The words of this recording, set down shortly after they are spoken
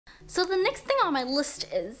So the next thing on my list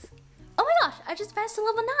is, oh my gosh, I just passed to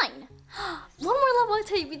level 9. One more level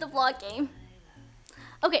until you beat the vlog game.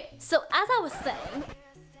 Okay, so as I was saying,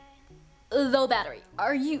 low battery.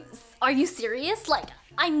 Are you serious? Like,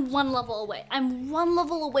 I'm one level away. I'm one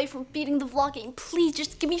level away from beating the vlog game. Please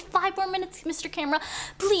just give me 5 more minutes, Mr. Camera.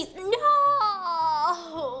 Please,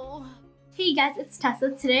 no! Hey guys, it's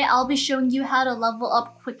Tessa. Today I'll be showing you how to level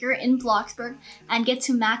up quicker in Bloxburg and get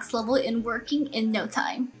to max level in working in no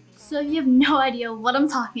time. So if you have no idea what I'm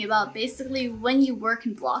talking about, basically when you work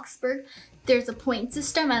in Bloxburg, there's a point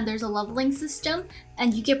system and there's a leveling system,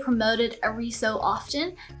 and you get promoted every so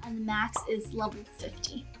often, and the max is level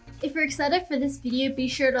 50. If you're excited for this video, be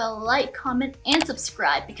sure to like, comment, and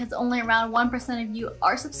subscribe because only around 1% of you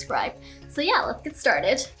are subscribed. So yeah, let's get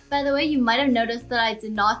started. By the way, you might have noticed that I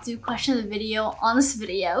did not do question of the video on this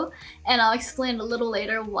video, and I'll explain a little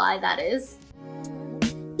later why that is.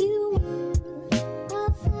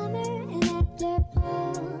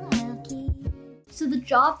 So the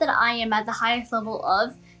job that I am at the highest level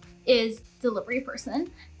of is delivery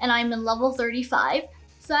person, and I'm in level 35.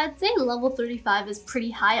 So I'd say level 35 is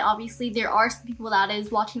pretty high. Obviously, there are some people that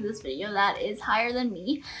is watching this video that is higher than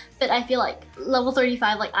me, but I feel like level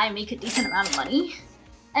 35, like I make a decent amount of money.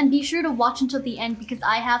 And be sure to watch until the end because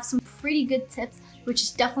I have some pretty good tips, which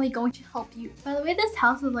is definitely going to help you. By the way, this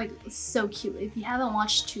house is like so cute. If you haven't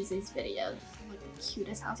watched Tuesday's video, this is like the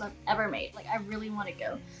cutest house I've ever made. Like I really want to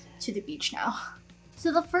go to the beach now.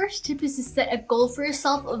 So the first tip is to set a goal for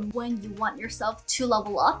yourself of when you want yourself to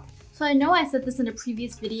level up. So I know I said this in a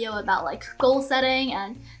previous video about like goal setting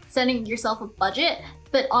and setting yourself a budget,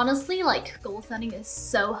 but honestly, like goal setting is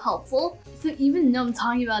so helpful. So even though I'm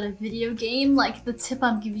talking about a video game, like the tip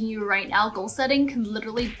I'm giving you right now, goal setting can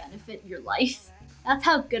literally benefit your life. That's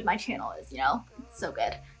how good my channel is, you know? It's so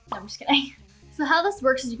good. No, I'm just kidding. So how this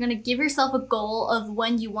works is you're gonna give yourself a goal of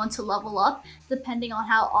when you want to level up, depending on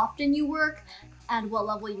how often you work and what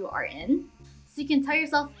level you are in. So you can tell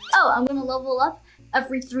yourself, oh, I'm gonna level up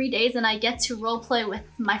every 3 days and I get to roleplay with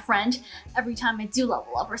my friend every time I do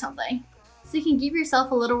level up or something. So you can give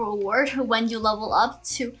yourself a little reward when you level up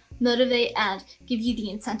to motivate and give you the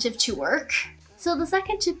incentive to work. So the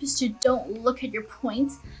second tip is to don't look at your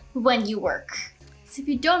points when you work. So if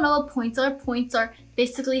you don't know what points are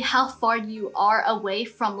basically how far you are away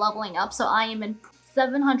from leveling up. So I am in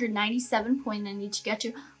 797 points and I need to get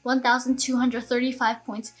to 1,235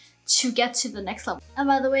 points to get to the next level. And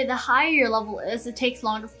by the way, the higher your level is, it takes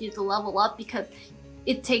longer for you to level up because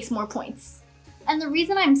it takes more points. And the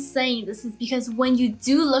reason I'm saying this is because when you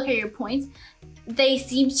do look at your points, they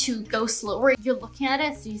seem to go slower. You're looking at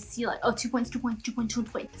it, so you see like, oh, 2 points, 2 points, 2 points, 2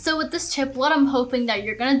 points. So with this tip, what I'm hoping that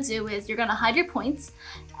you're gonna do is you're gonna hide your points,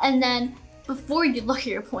 and then before you look at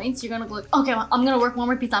your points, you're gonna go like, okay, I'm gonna work one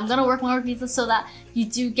more pizza. I'm gonna work one more pizza so that you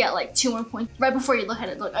do get like 2 more points. Right before you look at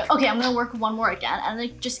it, like, okay, I'm gonna work one more again. And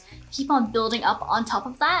then just keep on building up on top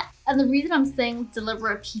of that. And the reason I'm saying deliver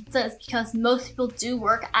a pizza is because most people do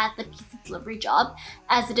work at the pizza delivery job,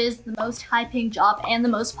 as it is the most high paying job and the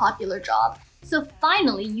most popular job. So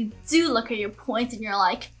finally, you do look at your points and you're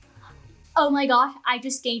like, oh my gosh, I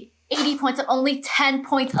just gained 80 points. I'm only 10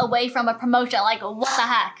 points away from a promotion. Like, what the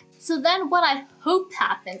heck? So then what I hope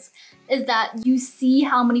happens is that you see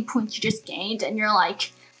how many points you just gained and you're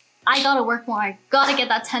like, I gotta work more, I gotta get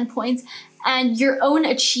that 10 points. And your own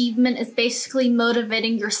achievement is basically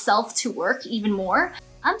motivating yourself to work even more.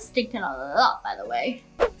 I'm sticking a lot, by the way.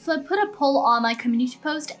 So I put a poll on my community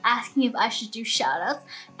post asking if I should do shoutouts,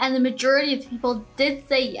 and the majority of people did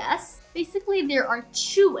say yes. Basically, there are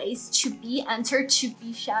 2 ways to be entered to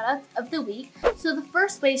be shoutouts of the week. So the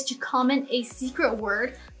first way is to comment a secret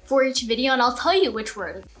word for each video, and I'll tell you which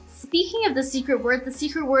word it is. Speaking of the secret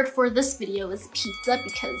word for this video is pizza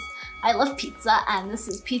because I love pizza and this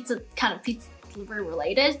is kind of pizza delivery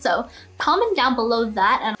related. So comment down below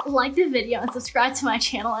that and like the video and subscribe to my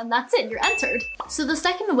channel, and that's it, you're entered. So the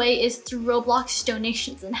second way is through Roblox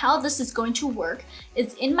donations, and how this is going to work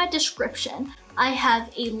is in my description. I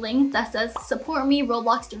have a link that says support me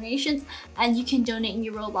Roblox donations, and you can donate in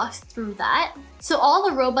your Roblox through that. So all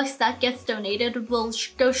the Robux that gets donated will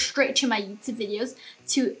go straight to my YouTube videos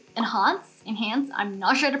to enhance, I'm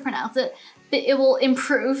not sure how to pronounce it, but it will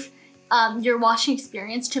improve your watching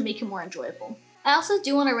experience to make it more enjoyable. I also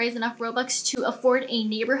do want to raise enough Robux to afford a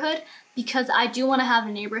neighborhood because I do want to have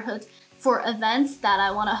a neighborhood for events that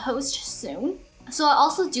I want to host soon. So I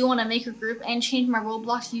also do want to make a group and change my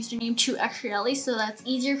Roblox username to Axrielii so that's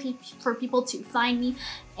easier for people to find me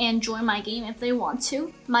and join my game if they want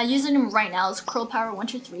to. My username right now is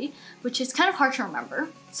curlpower123, which is kind of hard to remember.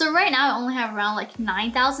 So right now I only have around like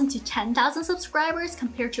 9,000 to 10,000 subscribers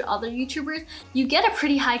compared to other YouTubers. You get a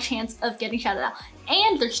pretty high chance of getting shouted out.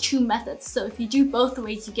 And there's 2 methods, so if you do both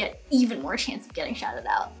ways, you get even more chance of getting shouted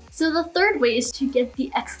out. So the third way is to get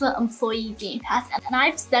the Excellent Employee Game Pass, and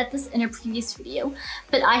I've said this in a previous video,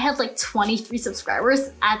 but I had like 23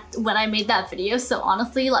 subscribers when I made that video, so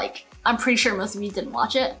honestly, like, I'm pretty sure most of you didn't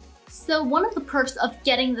watch it. So one of the perks of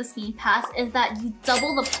getting this Game Pass is that you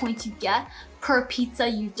double the points you get per pizza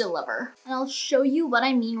you deliver. And I'll show you what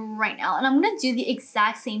I mean right now. And I'm gonna do the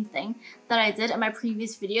exact same thing that I did in my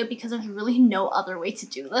previous video because there's really no other way to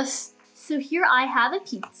do this. So here I have a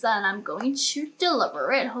pizza and I'm going to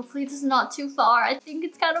deliver it. Hopefully this is not too far. I think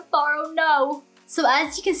it's kind of far, oh no. So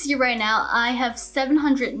as you can see right now, I have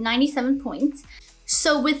 797 points.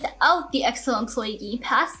 So without the Excellent Employee Game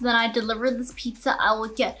Pass, then I deliver this pizza, I will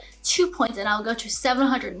get 2 points and I'll go to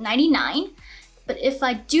 799. But if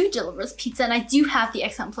I do deliver this pizza, and I do have the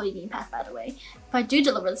Excellent Employee Game Pass by the way, if I do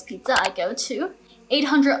deliver this pizza, I go to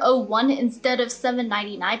 801 instead of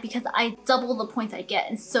 799 because I double the points I get.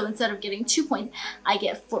 And so instead of getting 2 points, I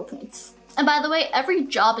get 4 points. And by the way, every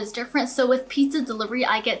job is different. So with pizza delivery,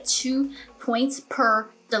 I get 2 points per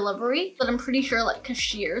delivery, but I'm pretty sure like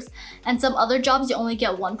cashiers and some other jobs you only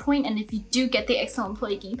get 1 point, and if you do get the Excellent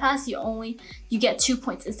Employee Game Pass you get 2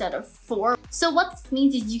 points instead of 4. So what this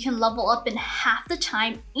means is you can level up in half the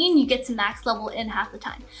time and you get to max level in half the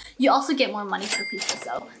time. You also get more money per pizza,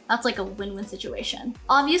 so that's like a win-win situation.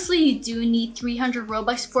 Obviously you do need 300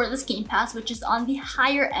 Robux for this Game Pass, which is on the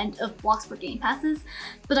higher end of Bloxburg Game Passes,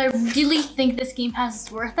 but I really think this Game Pass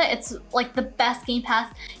is worth it. It's like the best Game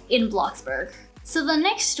Pass in Bloxburg. So the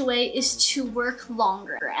next way is to work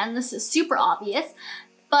longer, and this is super obvious,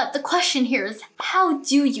 but the question here is, how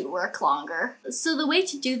do you work longer? So the way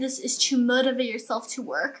to do this is to motivate yourself to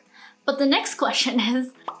work, but the next question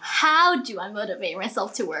is, how do I motivate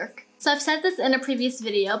myself to work? So I've said this in a previous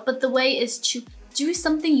video, but the way is to do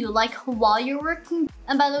something you like while you're working.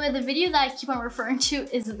 And by the way, the video that I keep on referring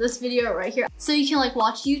to is this video right here. So you can like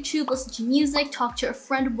watch YouTube, listen to music, talk to a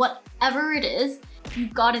friend, whatever it is, you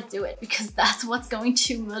gotta do it because that's what's going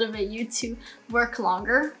to motivate you to work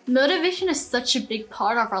longer. Motivation is such a big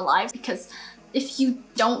part of our lives because if you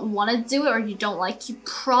don't want to do it or you don't like, you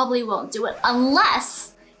probably won't do it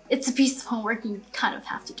unless it's a piece of homework and you kind of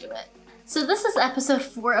have to do it. So this is episode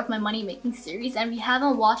 4 of my money making series, and if you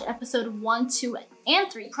haven't watched episode 1, 2, and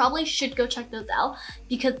 3, probably should go check those out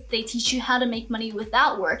because they teach you how to make money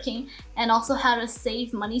without working and also how to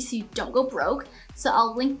save money so you don't go broke. So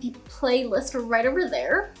I'll link the playlist right over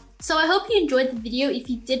there. So I hope you enjoyed the video. If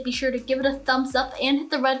you did, be sure to give it a thumbs up and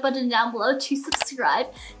hit the red button down below to subscribe.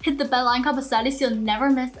 Hit the bell icon beside it so you'll never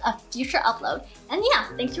miss a future upload. And yeah,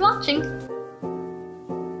 thanks for watching.